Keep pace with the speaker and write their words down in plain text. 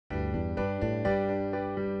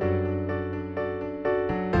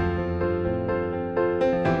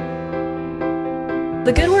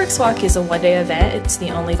The Good Works Walk is a one-day event. It's the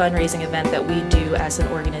only fundraising event that we do as an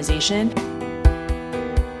organization.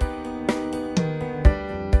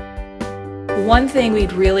 One thing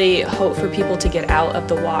we'd really hope for people to get out of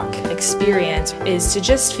the walk experience is to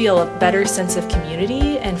just feel a better sense of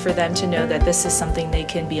community and for them to know that this is something they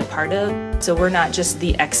can be a part of. So we're not just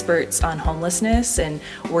the experts on homelessness and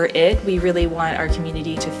we're it. We really want our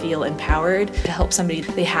community to feel empowered, to help somebody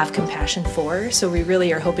they have compassion for. So we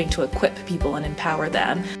really are hoping to equip people and empower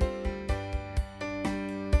them.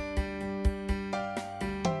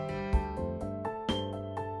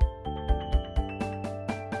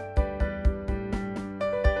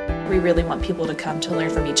 We really want people to come to learn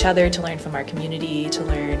from each other, to learn from our community, to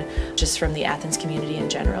learn just from the Athens community in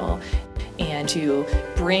general, and to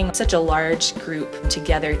bring such a large group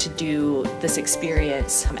together to do this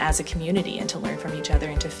experience as a community and to learn from each other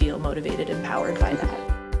and to feel motivated and empowered by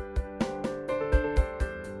that.